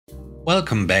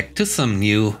Welcome back to some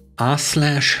new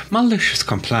r/malicious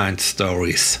compliance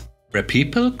stories, where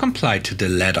people comply to the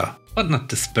letter, but not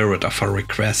the spirit of a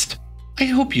request. I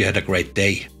hope you had a great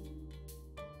day.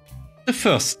 The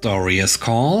first story is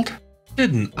called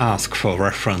Didn't Ask for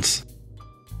Reference.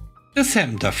 This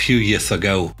happened a few years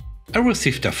ago. I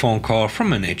received a phone call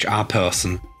from an HR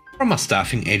person from a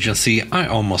staffing agency I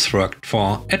almost worked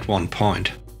for at one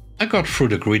point. I got through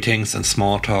the greetings and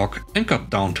small talk and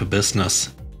got down to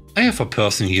business. I have a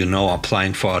person you know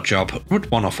applying for a job with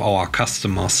one of our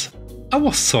customers. I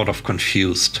was sort of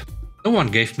confused. No one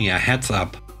gave me a heads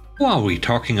up. Who are we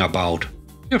talking about?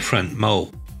 Your friend Mo.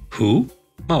 Who?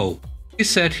 Mo. He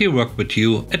said he worked with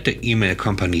you at the email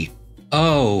company.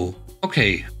 Oh,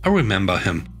 okay, I remember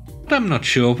him. But I'm not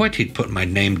sure why he'd put my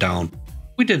name down.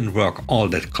 We didn't work all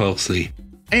that closely.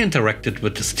 I interacted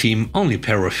with his team only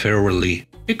peripherally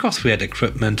because we had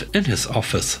equipment in his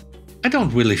office. I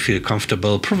don't really feel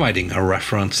comfortable providing a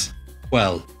reference.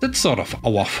 Well, that's sort of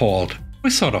our fault. We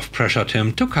sort of pressured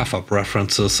him to cough up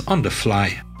references on the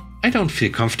fly. I don't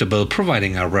feel comfortable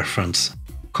providing a reference.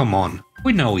 Come on,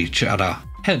 we know each other.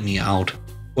 Help me out.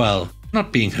 Well,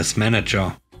 not being his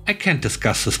manager, I can't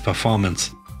discuss his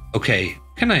performance. Okay,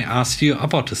 can I ask you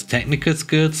about his technical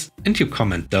skills and you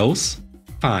comment those?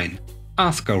 Fine.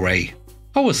 Ask away.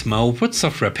 How is Mo with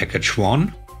software package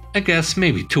 1? I guess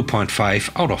maybe 2.5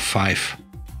 out of 5.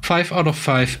 5 out of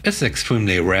 5 is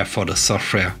extremely rare for the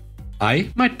software. I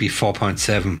might be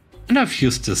 4.7, and I've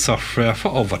used the software for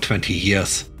over 20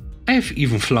 years. I have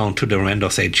even flown to the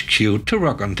Windows HQ to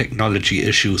work on technology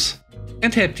issues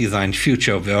and help design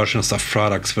future versions of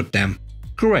products with them.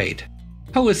 Great.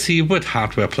 How is he with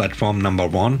hardware platform number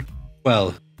 1?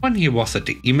 Well, when he was at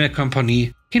the email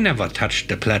company, he never touched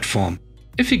the platform.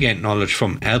 If he gained knowledge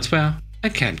from elsewhere, I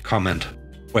can't comment.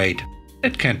 Wait,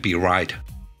 that can't be right.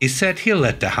 He said he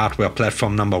led the hardware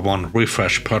platform number 1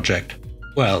 refresh project.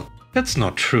 Well, that's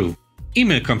not true.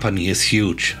 Email company is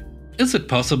huge. Is it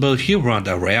possible you weren't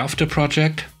aware of the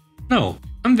project? No,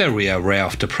 I'm very aware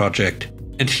of the project,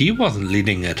 and he wasn't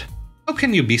leading it. How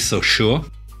can you be so sure?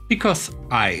 Because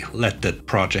I led that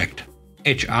project.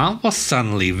 HR was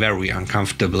suddenly very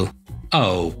uncomfortable.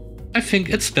 Oh, I think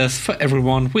it's best for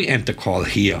everyone we end the call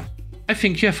here. I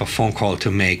think you have a phone call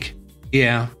to make.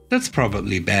 Yeah, that's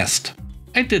probably best.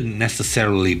 I didn't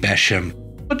necessarily bash him,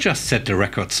 but just set the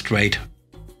record straight.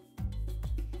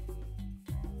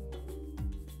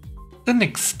 The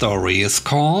next story is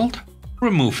called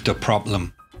Remove the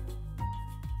Problem.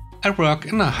 I work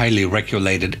in a highly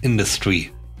regulated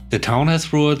industry. The town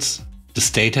has rules, the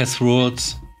state has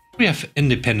rules, we have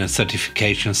independent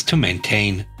certifications to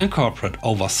maintain and corporate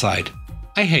oversight.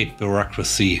 I hate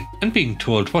bureaucracy and being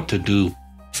told what to do.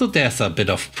 So there's a bit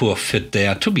of poor fit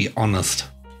there, to be honest.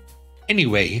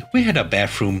 Anyway, we had a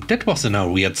bathroom that was in a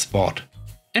weird spot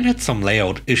and had some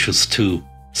layout issues too,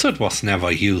 so it was never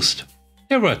used.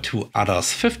 There were 2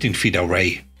 others 15 feet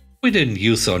away. We didn't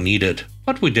use or need it,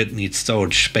 but we did need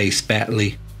storage space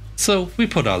badly. So we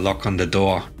put a lock on the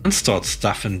door and stored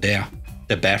stuff in there.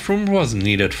 The bathroom wasn't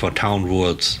needed for town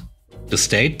rules. The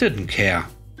state didn't care.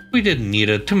 We didn't need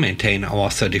it to maintain our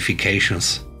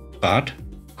certifications. But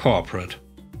corporate.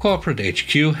 Corporate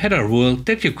HQ had a rule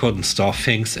that you couldn't store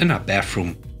things in a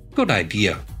bathroom. Good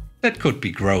idea. That could be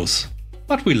gross.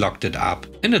 But we locked it up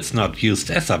and it's not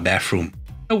used as a bathroom.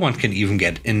 No one can even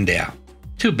get in there.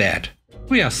 Too bad.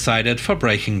 We are cited for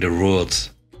breaking the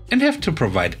rules and have to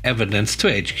provide evidence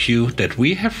to HQ that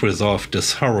we have resolved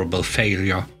this horrible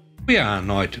failure. We are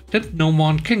annoyed that no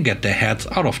one can get their heads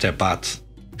out of their butts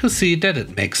to see that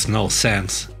it makes no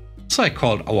sense. So I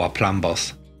called our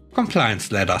plumbers.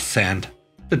 Compliance letter sent.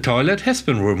 The toilet has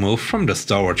been removed from the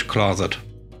storage closet.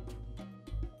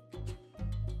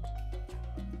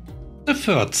 The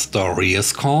third story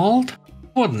is called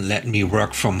Wouldn't Let Me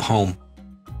Work From Home.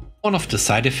 One of the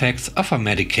side effects of a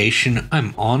medication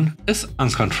I'm on is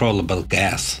uncontrollable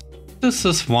gas. This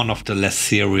is one of the less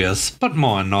serious but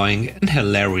more annoying and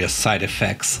hilarious side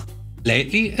effects.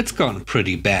 Lately it's gotten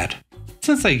pretty bad.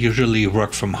 Since I usually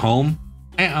work from home,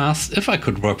 I asked if I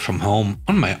could work from home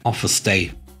on my office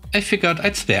day. I figured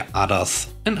I'd spare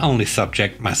others and only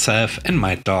subject myself and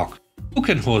my dog, who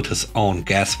can hold his own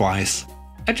gas-wise.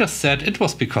 I just said it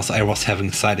was because I was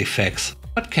having side effects,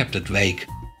 but kept it vague.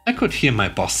 I could hear my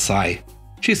boss sigh.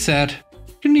 She said,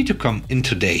 "You need to come in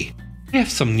today. We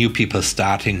have some new people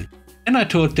starting." And I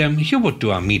told them you would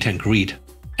do a meet and greet,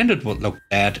 and it would look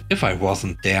bad if I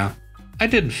wasn't there. I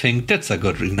didn't think that's a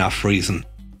good enough reason,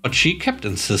 but she kept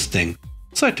insisting.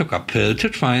 So I took a pill to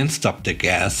try and stop the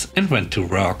gas and went to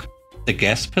work. The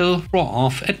gas pill wore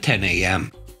off at 10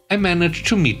 AM. I managed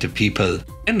to meet the people,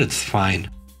 and it's fine.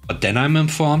 But then I'm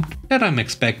informed that I'm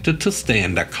expected to stay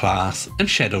in the class and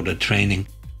shadow the training.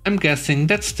 I'm guessing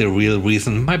that's the real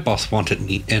reason my boss wanted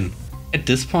me in. At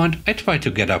this point, I try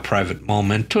to get a private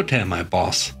moment to tell my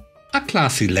boss, a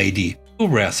classy lady who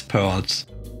wears pearls,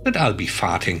 that I'll be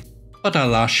farting. But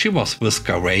alas, she was whisked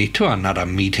away to another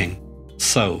meeting.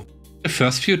 So, the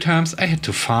first few times I had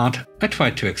to fart, I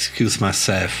tried to excuse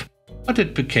myself. But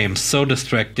it became so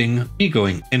distracting, me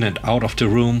going in and out of the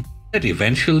room, that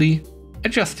eventually I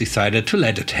just decided to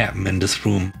let it happen in this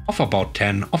room of about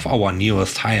 10 of our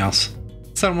newest hires.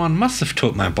 Someone must have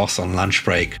told my boss on lunch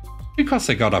break, because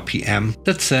I got a PM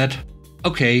that said,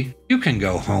 "Okay, you can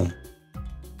go home."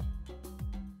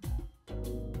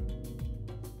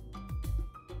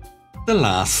 The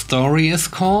last story is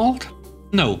called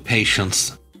No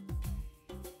Patience.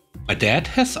 My dad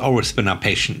has always been a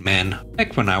patient man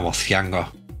back when I was younger,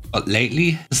 but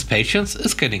lately his patience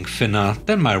is getting thinner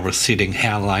than my receding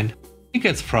hairline. He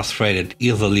gets frustrated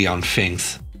easily on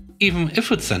things, even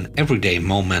if it's an everyday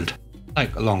moment,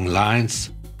 like long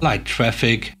lines, light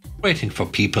traffic, waiting for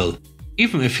people,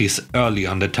 even if he's early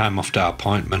on the time of the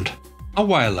appointment. A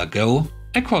while ago,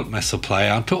 I called my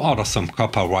supplier to order some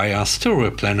copper wires to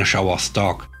replenish our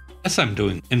stock, as I'm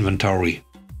doing inventory.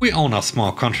 We own a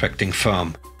small contracting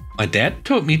firm. My dad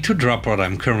told me to drop what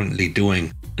I'm currently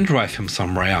doing and drive him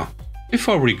somewhere,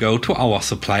 before we go to our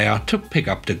supplier to pick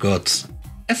up the goods.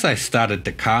 As I started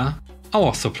the car,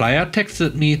 our supplier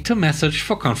texted me to message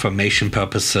for confirmation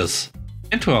purposes,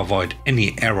 and to avoid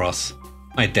any errors.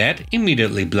 My dad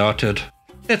immediately blurted,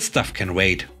 "That stuff can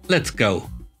wait, let's go."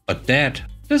 "But Dad,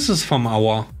 this is from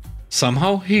our..."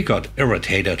 Somehow he got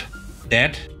irritated.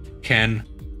 "That can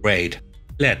wait,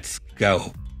 let's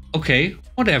go." "Okay,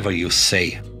 whatever you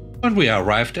say." When we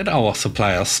arrived at our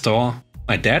supplier's store,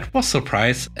 my dad was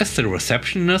surprised as the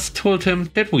receptionist told him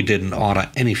that we didn't order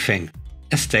anything,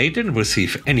 as they didn't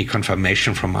receive any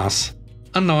confirmation from us.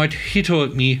 Annoyed, he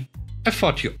told me, "I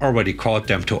thought you already called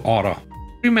them to order.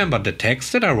 Remember the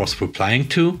text that I was replying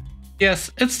to?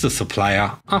 Yes, it's the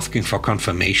supplier asking for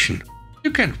confirmation.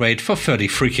 You can't wait for 30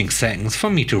 freaking seconds for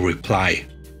me to reply.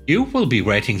 You will be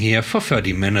waiting here for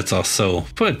 30 minutes or so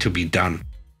for it to be done."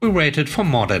 We waited for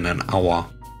more than an hour,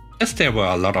 as there were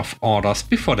a lot of orders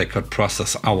before they could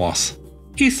process ours.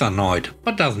 He's annoyed,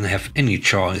 but doesn't have any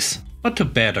choice but to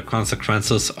bear the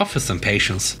consequences of his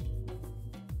impatience.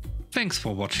 Thanks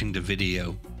for watching the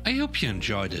video. I hope you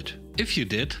enjoyed it. If you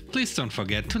did, please don't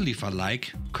forget to leave a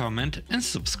like, comment and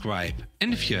subscribe.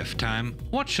 And if you have time,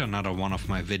 watch another one of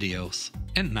my videos.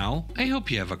 And now, I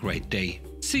hope you have a great day.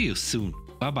 See you soon.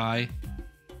 Bye bye.